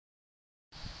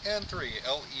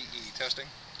N3LEE testing.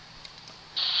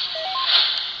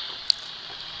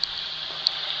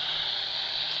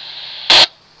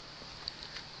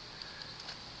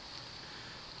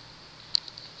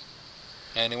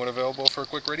 Anyone available for a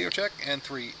quick radio check?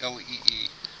 N3LEE.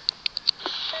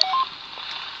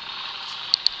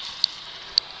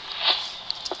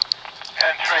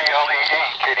 N3LEE,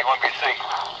 KD1BC.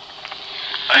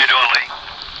 How you doing, Lee?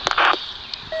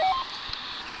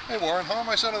 Hey Warren, how am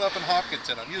I set it up in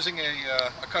Hopkinton? I'm using a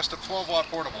custom 12-watt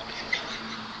portable.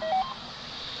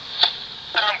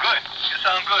 Sound good. You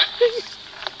sound good.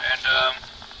 And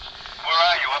where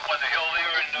are you? Up on the hill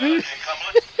there in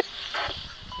Cumberland?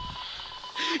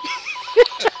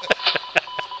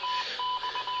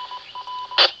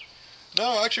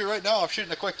 No, actually right now I'm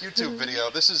shooting a quick YouTube video.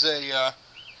 This is a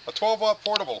 12-watt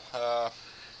portable.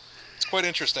 It's quite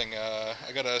interesting.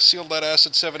 I got a sealed lead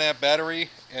acid 7-amp battery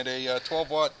and a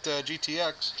 12-watt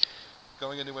GTX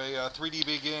going into a 3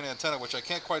 dB gain antenna, which I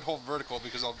can't quite hold vertical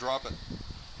because I'll drop it.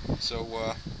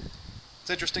 So it's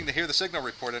interesting to hear the signal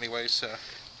report anyways.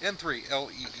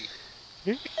 N3LEE.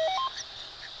 There's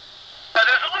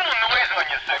a little noise on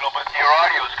your signal, but your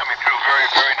audio is coming through very,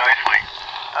 very nicely.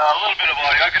 A little bit of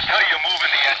audio. I can tell you're moving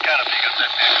the antenna because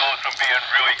it goes from being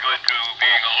really good to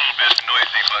being a little bit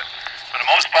noisy, but for the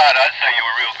most part, I'd say you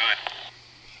were real good.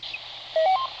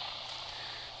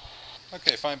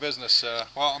 Okay, fine business.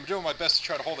 Well, I'm doing my best to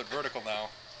try to hold it vertical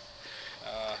now.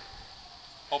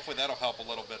 Hopefully that'll help a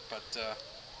little bit, but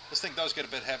this thing does get a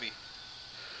bit heavy.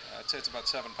 I'd say it's about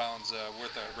 7 pounds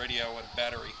worth of radio and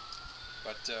battery,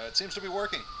 but it seems to be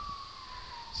working.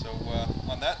 So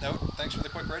on that note, thanks for the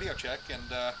quick radio check, and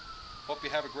hope you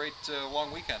have a great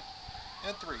long weekend.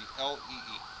 N3LEE.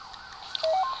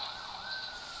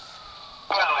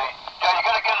 Really? Yeah, you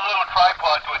got to get a little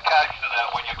tripod to attach to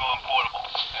that when you're going portable,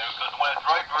 because when it's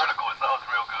right vertical, it sounds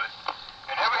real good.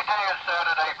 And every day is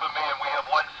Saturday for me, and we have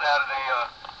one Saturday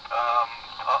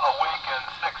a week and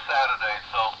 6 Saturdays,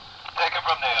 so take it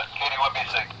from there,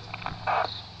 KD1BC.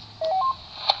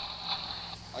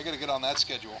 I got to get on that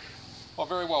schedule. Well,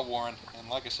 very well, Warren. And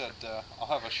like I said, I'll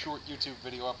have a short YouTube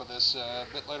video up of this a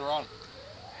bit later on.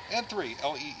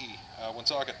 N3LEE,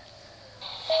 Woonsocket.